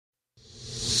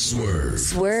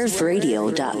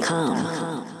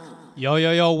SWURVRadio.com.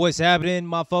 Yo, what's happening,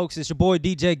 my folks? It's your boy,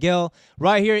 DJ Gel,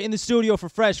 right here in the studio for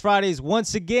Fresh Fridays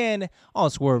once again on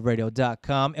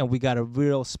SWURVRadio.com. And we got a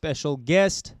real special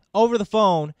guest over the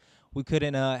phone. We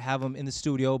couldn't have him in the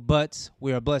studio, but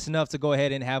we are blessed enough to go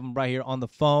ahead and have him right here on the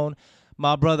phone.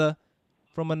 My brother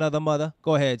from another mother.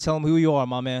 Go ahead. Tell him who you are,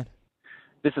 my man.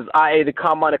 This is IA, the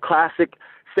Combine Classic,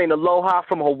 saying aloha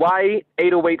from Hawaii,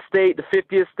 808 State, the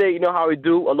 50th state. You know how we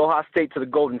do. Aloha State to the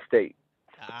Golden State.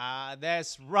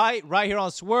 That's right. Right here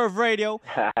on SWURV Radio.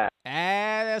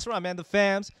 That's right, man. The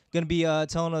fam's going to be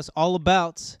telling us all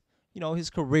about, his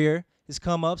career, his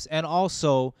come-ups, and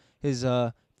also his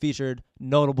featured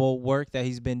notable work that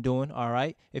he's been doing, all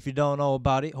right? If you don't know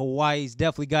about it, Hawaii's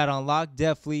definitely got it on lock,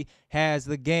 definitely has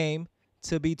the game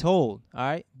to be told, all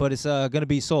right? But it's going to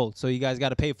be sold, so you guys got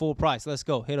to pay full price. Let's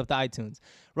go. Hit up the iTunes.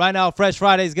 Right now, Fresh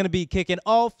Friday is going to be kicking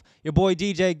off. Your boy,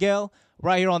 DJ Gel,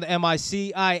 right here on the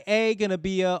MICIA, going to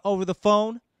be over the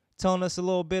phone, telling us a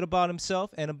little bit about himself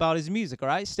and about his music, all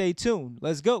right? Stay tuned.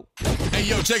 Let's go. Hey,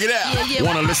 yo, check it out.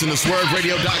 Want to listen to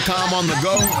SWURVRadio.com on the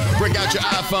go? Break out your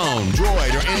iPhone,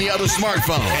 Droid, or any other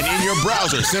smartphone. And in your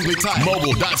browser, simply type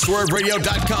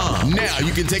mobile.SWURVRadio.com. Now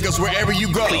you can take us wherever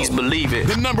you go. Please believe it.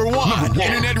 The number one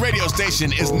internet radio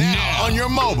station is now on your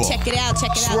mobile. Check it out.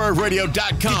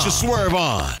 SWURVRadio.com. Get your swerve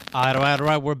on. All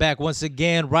right. We're back once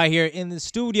again right here in the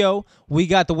studio. We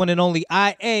got the one and only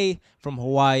IA from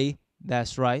Hawaii.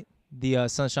 That's right. The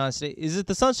Sunshine State. Is it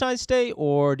the Sunshine State,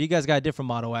 or do you guys got a different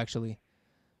motto, actually?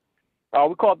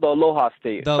 We call it the Aloha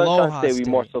State. The Sunshine Aloha State, State.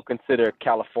 we more so consider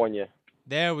California.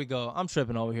 There we go. I'm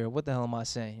tripping over here. What the hell am I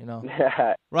saying,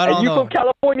 Right on and you over. from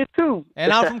California, too.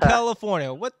 And I'm from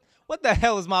California. What the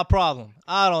hell is my problem?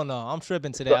 I don't know. I'm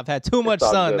tripping today. I've had too much It's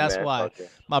all sun. good, That's man. why Okay.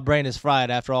 my brain is fried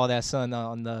after all that sun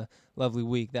on the lovely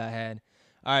week that I had.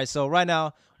 All right, so right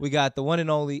now we got the one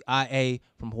and only IA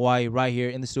from Hawaii right here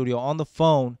in the studio on the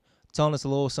phone, telling us a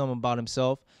little something about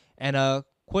himself. And a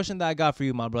question that I got for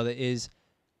you, my brother, is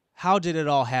how did it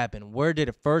all happen? Where did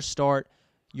it first start,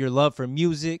 your love for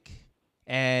music,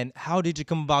 and how did you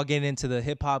come about getting into the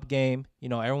hip-hop game?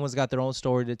 Everyone's got their own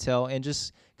story to tell, and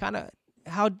just kind of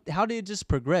how did it just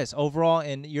progress overall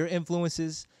and your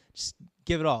influences? Just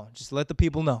give it all. Just let the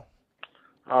people know.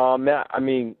 Man, I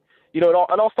mean, it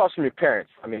all starts from your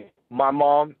parents. I mean, my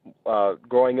mom,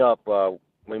 growing up,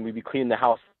 when we'd be cleaning the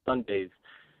house Sundays,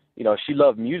 she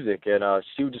loved music, and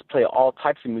she would just play all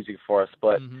types of music for us.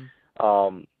 But,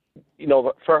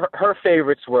 for her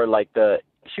favorites were like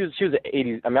she was an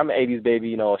 80s. I mean, I'm an 80s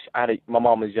baby. My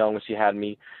mom was young when she had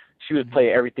me. She would play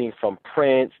everything from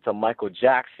Prince to Michael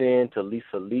Jackson to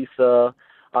Lisa.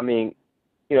 I mean,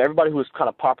 everybody who was kind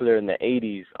of popular in the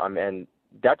 80s. And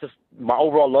that just, my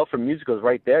overall love for music was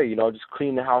right there, just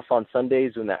cleaning the house on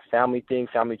Sundays, doing that family thing,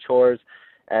 family chores,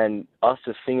 and us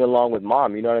just singing along with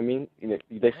mom, you know what I mean?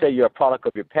 They say you're a product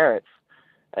of your parents,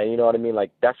 and you know what I mean? Like,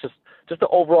 that's just the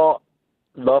overall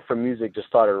love for music just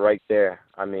started right there,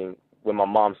 I mean, with my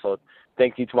mom. So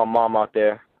thank you to my mom out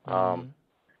there. And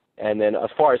then as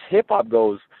far as hip-hop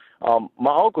goes,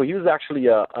 my uncle, he was actually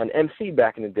an MC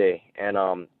back in the day, and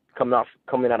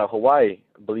coming out of Hawaii,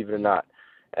 believe it or not.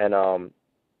 And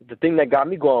the thing that got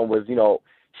me going was,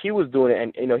 he was doing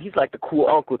it, and, he's like the cool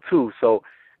uncle, too. So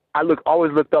I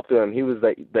always looked up to him. He was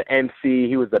the MC.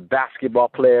 He was the basketball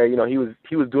player.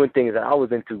 He was doing things that I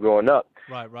was into growing up.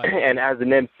 Right. And as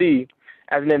an MC,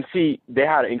 they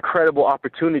had an incredible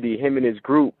opportunity. Him and his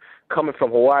group coming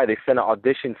from Hawaii, they sent an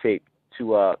audition tape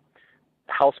to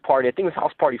House Party. I think it was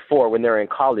House Party 4 when they were in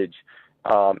college,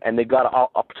 and they got an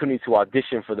opportunity to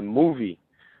audition for the movie.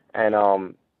 And I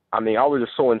mean, I was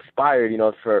just so inspired,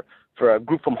 for a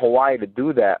group from Hawaii to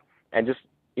do that, and just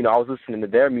I was listening to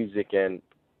their music, and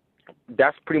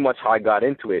that's pretty much how I got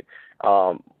into it.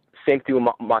 Same thing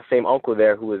with my same uncle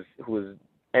there, who was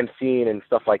MCing and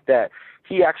stuff like that.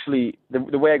 He actually,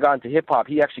 the way I got into hip hop,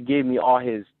 he actually gave me all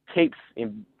his tapes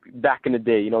back in the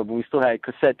day. When we still had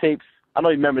cassette tapes. I know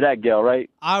you remember that, Gail, right?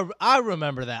 I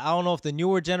remember that. I don't know if the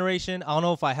newer generation. I don't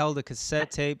know if I held a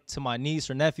cassette tape to my niece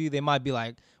or nephew. They might be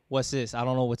like, "What's this? I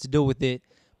don't know what to do with it."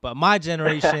 But my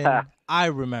generation, I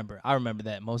remember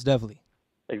that most definitely.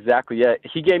 Exactly. Yeah,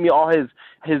 he gave me all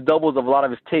his doubles of a lot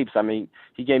of his tapes. I mean,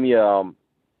 he gave me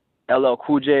LL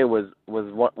Cool J was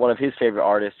one of his favorite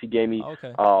artists. He gave me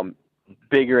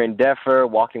Bigger and Deffer,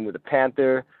 Walking with the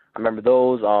Panther. I remember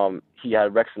those. He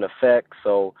had Rex and Effect.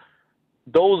 So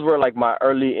those were like my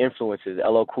early influences.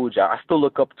 LL Cool J. I still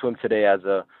look up to him today as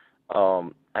an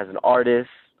artist,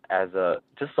 as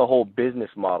just a whole business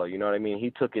model. You know what I mean?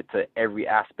 He took it to every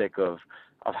aspect of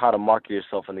how to market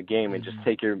yourself in the game and just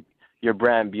take your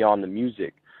brand beyond the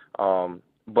music.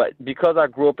 but because I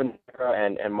grew up in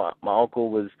and my uncle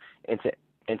was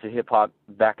into hip hop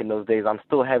back in those days, I'm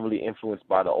still heavily influenced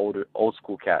by the old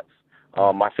school cats.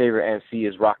 My favorite MC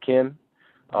is Rakim,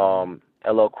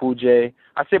 LL Cool J.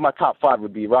 I'd say my top 5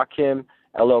 would be Rakim,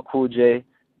 LL Cool J,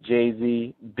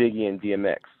 Jay-Z, Biggie, and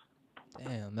DMX.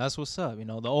 Damn, that's what's up. You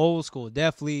know, the old school,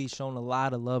 definitely showing a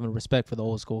lot of love and respect for the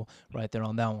old school right there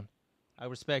on that one. I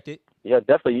respect it. Yeah,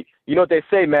 definitely. You know what they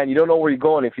say, man. You don't know where you're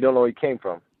going if you don't know where you came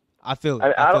from. I feel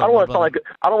it. I don't want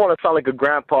to sound like a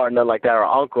grandpa or nothing like that, or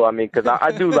uncle. I mean, because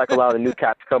I do like a lot of new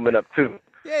cats coming up too.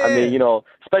 Yeah. I mean, you know,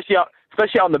 especially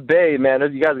out in the Bay, man.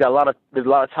 You guys got there's a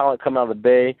lot of talent coming out of the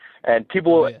Bay, and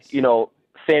people, you know,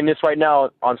 saying this right now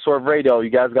on SWURV Radio. You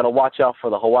guys got to watch out for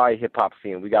the Hawaii hip hop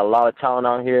scene. We got a lot of talent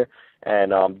out here,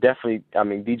 and definitely, I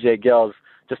mean, DJ Gel's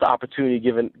just an opportunity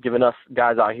giving us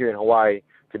guys out here in Hawaii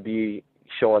to be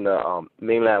showing the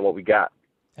mainland what we got.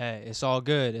 Hey, it's all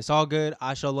good. It's all good.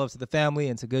 I show love to the family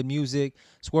and to good music.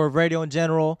 SWURV Radio in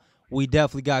general, we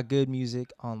definitely got good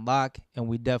music on lock, and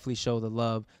we definitely show the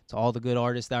love to all the good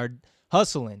artists that are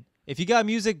hustling. If you got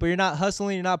music but you're not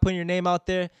hustling, you're not putting your name out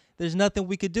there, there's nothing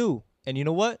we could do. And you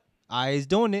know what? I is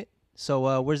doing it.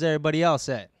 So where's everybody else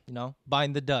at? You know,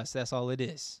 biting the dust. That's all it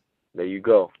is. There you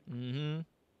go.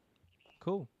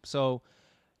 Cool. So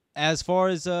as far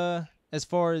as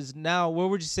now, where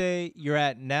would you say you're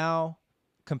at now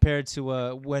compared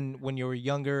to when you were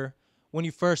younger, when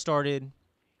you first started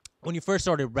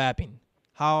rapping?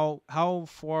 How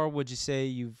far would you say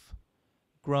you've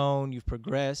grown, you've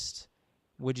progressed?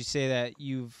 Would you say that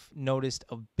you've noticed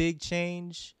a big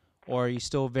change, or are you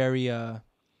still very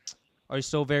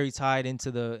tied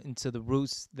into the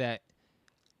roots that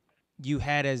you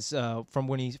had as from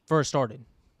when you first started?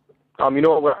 You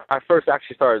know, when I first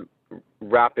actually started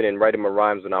rapping and writing my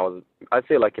rhymes when I'd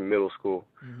say like in middle school.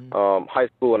 High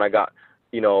school, and I got,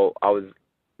 you know, I was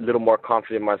a little more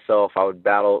confident in myself. I would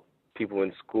battle people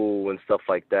in school and stuff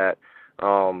like that.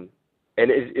 And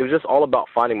it was just all about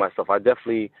finding myself. I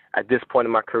definitely, at this point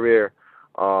in my career,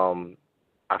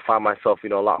 I find myself, you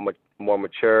know, a lot more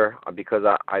mature because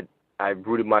I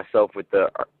rooted myself with the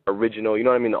original, you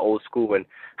know what I mean, the old school and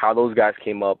how those guys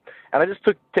came up. And I just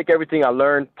take everything I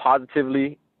learned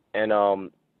positively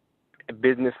and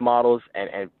business models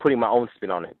and putting my own spin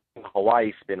on it,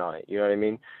 Hawaii spin on it, you know what I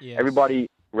mean? Yes. Everybody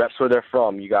reps where they're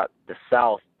from. You got the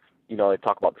South, you know, they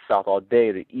talk about the South all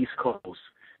day, the East Coast,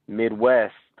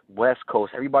 Midwest, West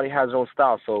Coast. Everybody has their own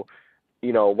style. So,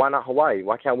 you know, why not Hawaii?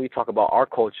 Why can't we talk about our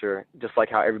culture just like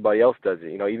how everybody else does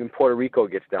it? You know, even Puerto Rico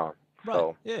gets down. Right.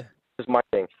 So, yeah. That's my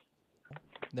thing.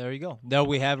 There you go. There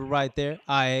we have it right there.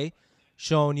 IA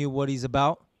showing you what he's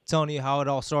about, telling you how it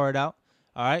all started out.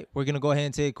 All right, we're going to go ahead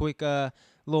and take a quick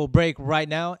little break right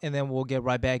now, and then we'll get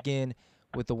right back in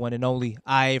with the one and only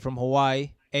IA from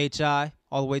Hawaii, HI,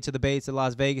 all the way to the Bay, to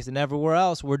Las Vegas, and everywhere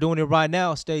else. We're doing it right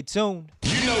now. Stay tuned.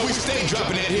 You know we stay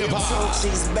dropping that hip-hop.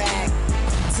 Tunechi's back.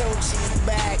 Tunechi's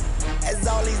back. As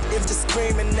all these bitches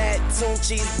screaming that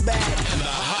Tunechi's back. And the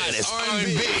hottest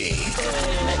R&B.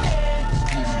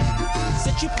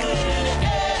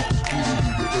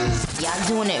 Y'all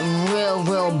doing it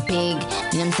real big, you know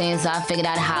what I'm saying? So I figured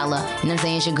I'd holler, you know what I'm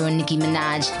saying? It's your girl Nicki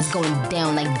Minaj. It's going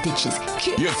down like ditches.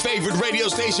 Your favorite radio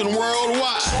station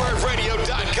worldwide.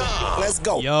 SWURVRadio.com. Let's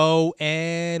go. Yo,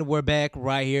 and we're back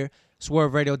right here.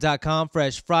 SWURVRadio.com.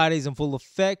 Fresh Fridays in full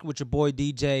effect with your boy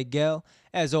DJ Gel.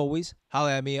 As always,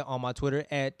 holla at me on my Twitter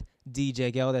at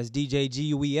DJ Gel. That's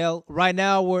DJGUEL. Right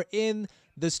now, we're in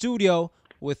the studio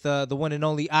with the one and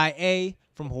only IA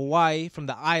from Hawaii, from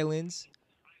the islands.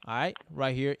 All right,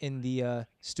 right here in the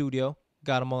studio.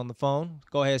 Got him on the phone.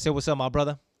 Go ahead, say what's up, my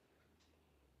brother.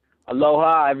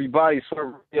 Aloha, everybody.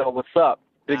 SWURV Radio, what's up?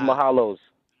 Big mahalos.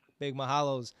 Big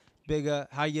mahalos. Big,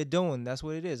 how you doing? That's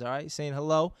what it is, all right? Saying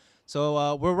hello.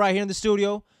 So we're right here in the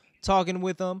studio talking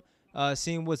with him,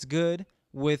 seeing what's good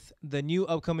with the new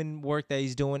upcoming work that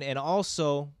he's doing and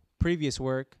also previous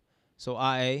work. So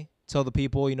IA, tell the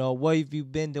people, you know, what have you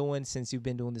been doing since you've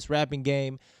been doing this rapping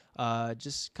game?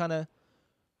 Just kind of,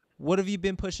 what have you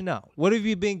been pushing out? What have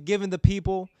you been giving the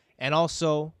people? And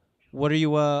also, what are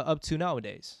you up to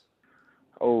nowadays?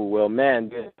 Oh, well,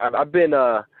 man, I've been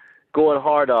going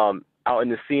hard out in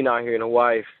the scene out here in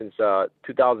Hawaii since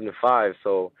 2005.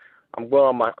 So I'm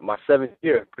going on my 7th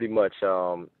year pretty much.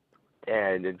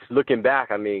 And just looking back,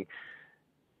 I mean,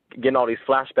 getting all these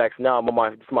flashbacks now.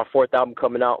 This is my 4th album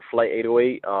coming out, Flight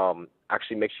 808.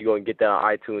 Actually, make sure you go and get that on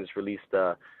iTunes, released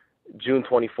June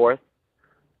 24th.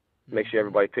 Make sure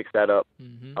everybody picks that up.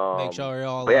 Make sure you're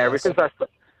all. Yeah, ever since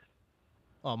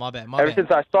oh, my bad. Ever since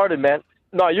I started, man.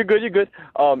 No, you're good. You're good.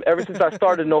 Ever since I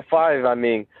started in 05, I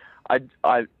mean, I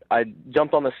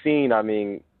jumped on the scene. I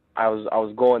mean, I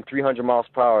was going 300 miles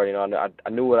per hour. You know, and I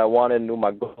knew what I wanted, knew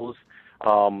my goals.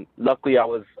 Luckily, I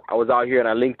was out here and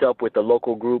I linked up with a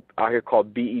local group out here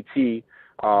called BET.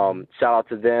 Shout out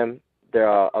to them. They're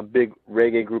a big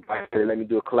reggae group out here. They let me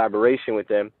do a collaboration with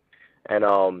them, and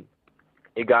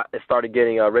it started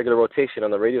getting a regular rotation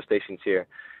on the radio stations here,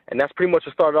 and that's pretty much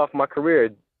what started off my career,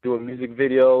 doing music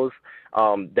videos.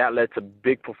 That led to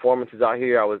big performances out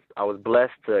here. I was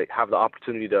blessed to have the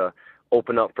opportunity to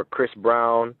open up for Chris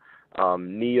Brown,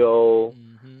 Neo,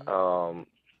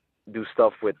 do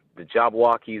stuff with the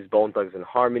Jabwalkies, Bone Thugs and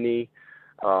Harmony,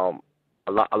 a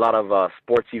lot of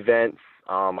sports events.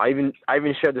 I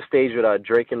even shared the stage with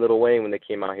Drake and Lil Wayne when they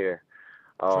came out here.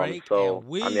 Drake and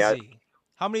Weezy.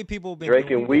 How many people have been Drake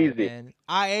doing and Weezy. that, man?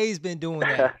 IA's been doing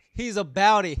that. He's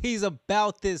about it. He's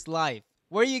about this life.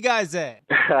 Where you guys at?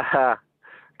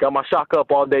 Got my shaka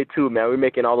up all day too, man. We're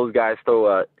making all those guys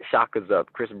throw shakas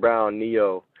up. Chris Brown,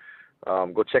 Neo.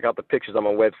 Go check out the pictures on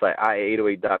my website,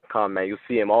 ia808.com, man. You'll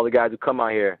see them. All the guys who come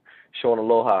out here showing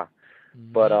aloha.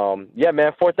 But yeah,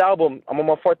 man, fourth album. I'm on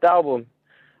my fourth album,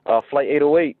 Flight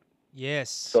 808. Yes.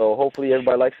 So hopefully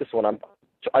everybody likes this one.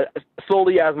 I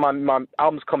slowly, as my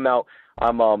albums come out,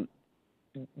 I'm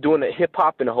doing a hip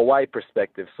hop and a Hawaii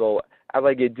perspective. So as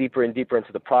I get deeper and deeper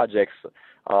into the projects,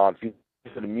 if you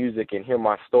listen to the music and hear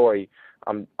my story,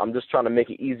 I'm just trying to make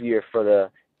it easier for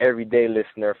the everyday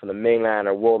listener from the mainland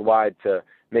or worldwide to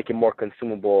make it more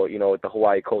consumable, you know, with the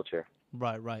Hawaii culture.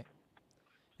 Right.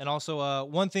 And also,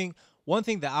 one thing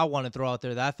that I want to throw out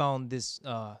there that I found this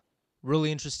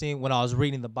really interesting when I was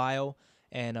reading the bio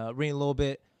and reading a little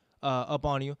bit up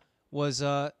on you was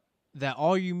that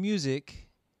all your music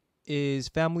is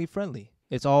family friendly.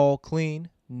 It's all clean,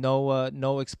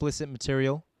 no explicit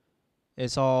material.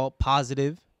 It's all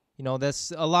positive. You know,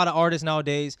 that's a lot of artists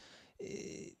nowadays.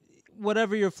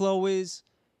 Whatever your flow is,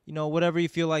 you know, whatever you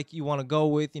feel like you want to go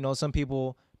with. You know, some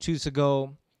people choose to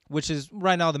go, which is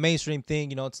right now the mainstream thing,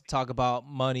 you know, to talk about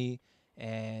money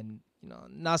and, you know,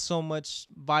 not so much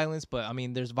violence, but I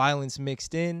mean, there's violence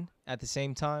mixed in at the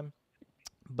same time.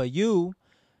 But you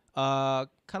kind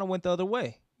of went the other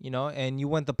way, you know, and you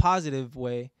went the positive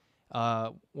way,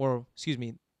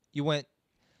 you went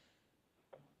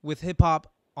with hip hop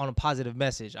on a positive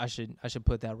message. I should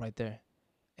put that right there.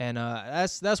 And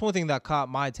that's one thing that caught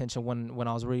my attention when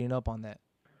I was reading up on that.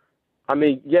 I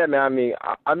mean, yeah, man. I mean,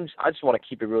 I just want to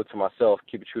keep it real to myself,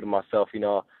 keep it true to myself. You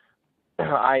know,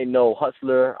 I ain't no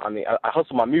hustler. I mean, I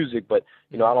hustle my music, but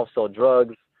you know, I don't sell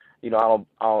drugs. You know,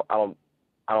 I don't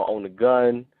own a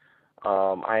gun.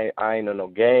 I ain't in no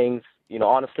gangs. You know,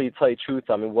 honestly, to tell you the truth,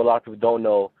 I mean, what a lot of people don't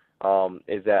know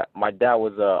is that my dad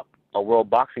was a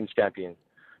world boxing champion.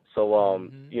 So,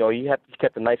 you know, he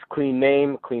kept a nice, clean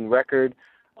name, clean record.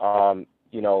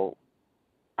 You know,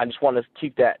 I just want to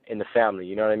keep that in the family.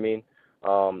 You know what I mean?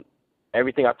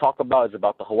 Everything I talk about is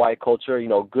about the Hawaii culture, you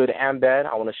know, good and bad.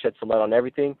 I want to shed some light on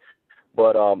everything.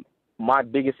 But my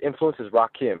biggest influence is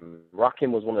Rakim.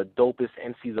 Rakim was one of the dopest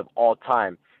MCs of all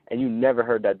time. And you never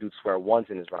heard that dude swear once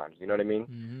in his rhymes. You know what I mean?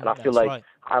 And I feel like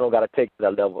I don't got to take to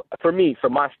that level. For me, for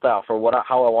my style, for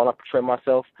how I want to portray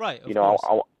myself, you know,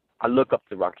 I look up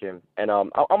to Rakim. And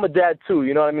I'm a dad, too.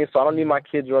 You know what I mean? So I don't need my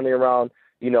kids running around,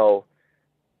 you know,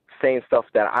 saying stuff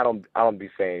that I don't be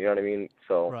saying. You know what I mean?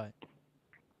 So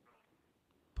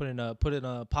put in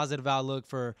a positive outlook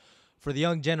for the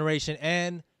young generation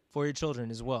and for your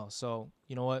children as well. So,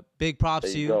 you know what? Big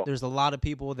props to you. There's a lot of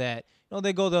people that, you know,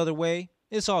 they go the other way.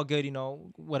 It's all good, you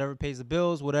know, whatever pays the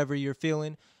bills, whatever you're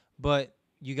feeling. But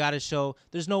you got to show,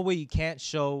 there's no way you can't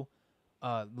show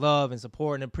love and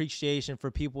support and appreciation for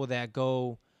people that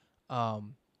go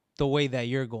the way that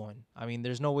you're going. I mean,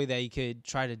 there's no way that you could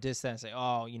try to diss that and say,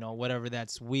 oh, you know, whatever,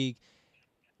 that's weak.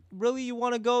 Really, you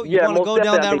want to go? You want to go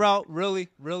down that route? Really?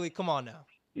 Come on now.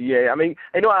 Yeah, I mean,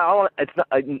 you know, it's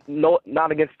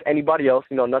not against anybody else.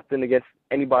 You know, nothing against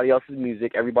anybody else's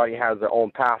music. Everybody has their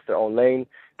own path, their own lane.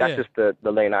 That's just the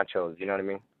lane I chose. You know what I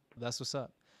mean? That's what's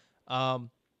up.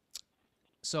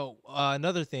 So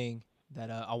another thing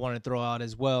that I want to throw out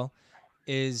as well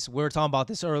is we were talking about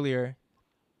this earlier,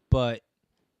 but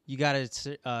you gotta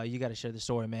share the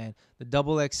story, man. The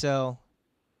double XL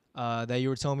that you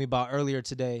were telling me about earlier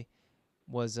today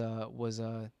was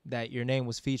that your name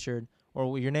was featured,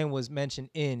 or your name was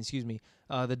mentioned in,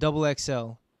 the double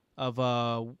XL of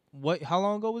what? How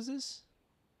long ago was this?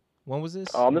 When was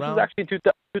this? This was actually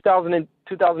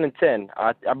 2010.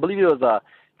 I believe it was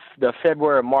the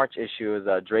February or March issue. Is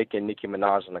Drake and Nicki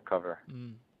Minaj on the cover.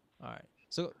 All right.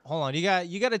 So hold on, you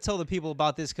got to tell the people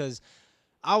about this because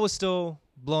I was still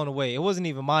blown away. It wasn't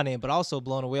even my name, but also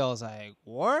blown away. I was like,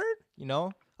 "What?" You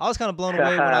know, I was kind of blown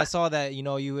away when I saw that, you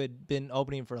know, you had been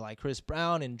opening for like Chris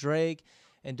Brown and Drake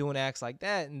and doing acts like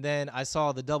that. And then I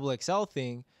saw the Double XL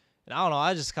thing. And I don't know,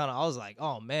 I was like,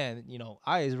 oh, man, you know,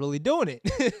 I is really doing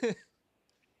it.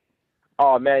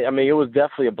 Oh, man, I mean, it was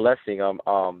definitely a blessing.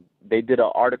 They did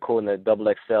an article in the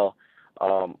Double XL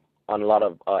on a lot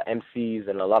of MCs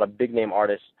and a lot of big-name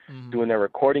artists doing their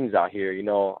recordings out here, you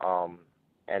know,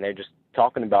 and they're just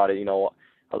talking about it, you know.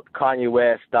 Kanye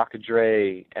West, Dr.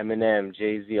 Dre, Eminem,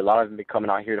 Jay-Z, a lot of them been coming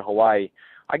out here to Hawaii.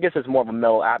 I guess it's more of a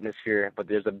mellow atmosphere, but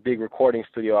there's a big recording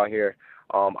studio out here,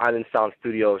 Island Sound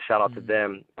Studio. Shout out to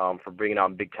them for bringing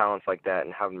out big talents like that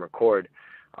and having them record.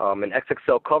 And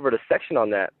XXL covered a section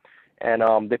on that.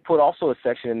 And they put also a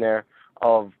section in there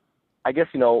of, I guess,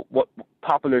 you know, what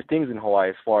popular things in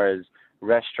Hawaii as far as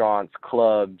restaurants,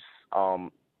 clubs,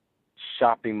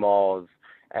 shopping malls.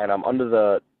 And under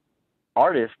the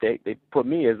artist, they put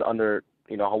me as under,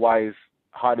 you know, Hawaii's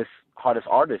hottest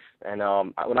artist. And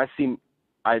when I see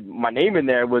my name in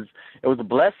there, it was a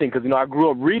blessing because, you know, I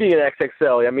grew up reading at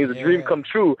XXL. I mean, it was a dream come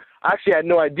true. I actually had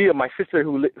no idea. My sister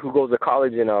who goes to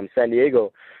college in San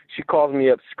Diego, she calls me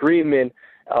up screaming,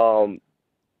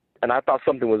 and I thought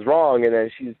something was wrong. And then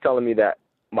she's telling me that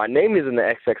my name is in the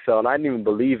XXL, and I didn't even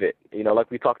believe it. You know, like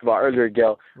we talked about earlier,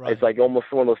 Gail. Right. It's like almost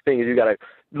one of those things. You got to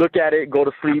look at it, go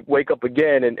to sleep, wake up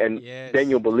again, and then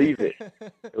you'll believe it.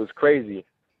 It was crazy.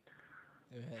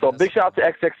 Yeah, so big shout out to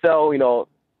XXL. You know,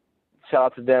 shout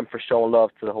out to them for showing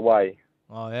love to Hawaii.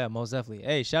 Oh, yeah, most definitely.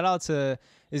 Hey, shout out to,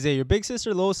 is it your big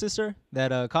sister, little sister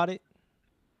that caught it?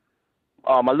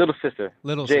 My little sister,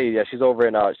 Jay. Yeah, she's over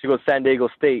in she goes to San Diego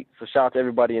State. So shout out to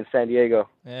everybody in San Diego.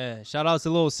 Yeah, shout out to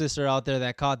little sister out there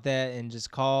that caught that and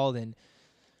just called and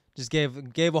just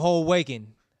gave a whole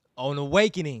awakening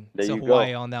to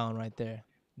Hawaii on that one right there.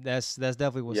 That's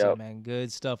definitely what's up, man.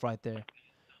 Good stuff right there.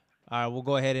 All right, we'll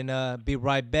go ahead and be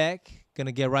right back.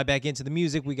 Gonna get right back into the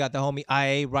music. We got the homie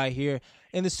IA right here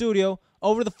in the studio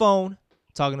over the phone,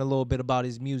 talking a little bit about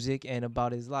his music and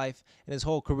about his life and his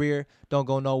whole career. Don't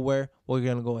go nowhere. We're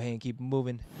going to go ahead and keep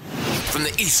moving. From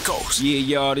the East Coast. Yeah,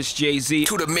 y'all, this Jay-Z.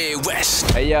 To the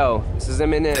Midwest. Hey, yo, this is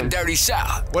Eminem. The Dirty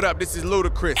South. What up? This is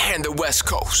Ludacris. And the West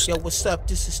Coast. Yo, what's up?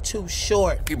 This is Too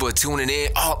Short. People are tuning in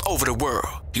all over the world.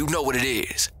 You know what it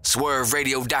is.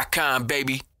 SWURVRadio.com,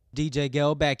 baby. DJ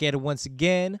Gel back at it once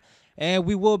again. And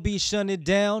we will be shutting it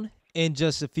down in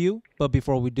just a few. But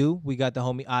before we do, we got the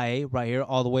homie IA right here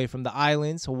all the way from the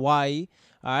islands, Hawaii.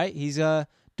 All right, he's doing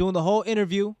the whole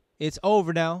interview. It's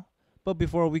over now. But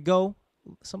before we go,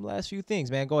 some last few things,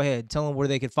 man. Go ahead. Tell them where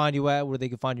they can find you at, where they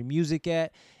can find your music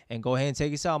at, and go ahead and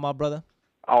take us out, my brother.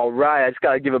 All right. I just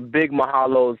got to give a big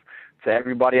mahalos to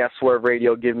everybody at SWURV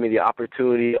Radio giving me the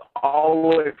opportunity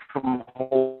all the way from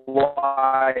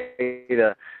Hawaii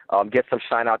to get some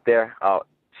shine out there.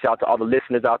 Shout out to all the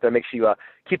listeners out there. Make sure you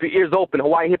keep your ears open.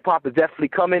 Hawaii hip-hop is definitely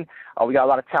coming. We got a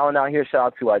lot of talent out here. Shout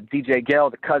out to DJ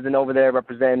Gale, the cousin over there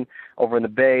representing over in the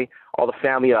Bay. All the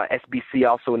family, SBC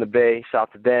also in the Bay. Shout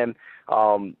out to them.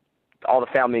 All the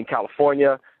family in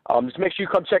California. Just make sure you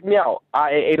come check me out,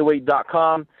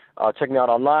 ia808.com. Check me out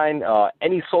online.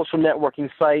 Any social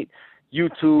networking site,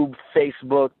 YouTube,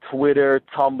 Facebook, Twitter,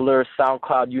 Tumblr,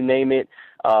 SoundCloud, you name it,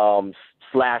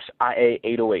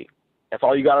 /IA808. That's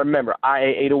all you got to remember,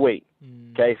 IA808.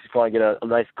 Okay, so if you want to get a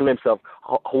nice glimpse of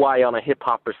Hawaii on a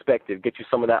hip-hop perspective, get you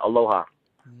some of that aloha.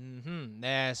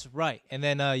 That's right. And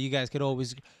then you guys could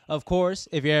always, of course,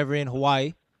 if you're ever in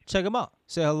Hawaii, check them out.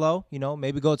 Say hello,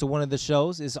 maybe go to one of the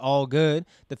shows. It's all good.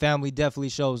 The family definitely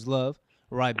shows love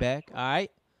right back. All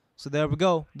right? So there we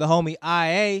go. The homie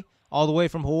IA, all the way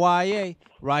from Hawaii,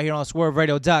 right here on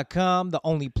SWURVRadio.com, the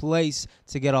only place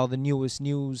to get all the newest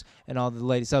news and all the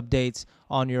latest updates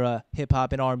on your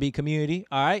hip-hop and R&B community.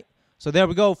 All right? So there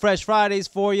we go. Fresh Fridays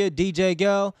for you. DJ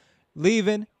Gel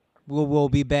leaving. We'll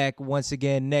be back once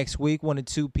again next week, 1 to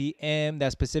 2 p.m.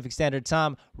 That's Pacific Standard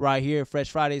Time right here.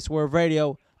 Fresh Fridays, SWURV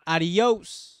Radio.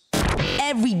 Adios.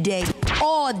 Every day,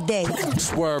 all day.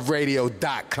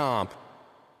 SWURVRadio.com.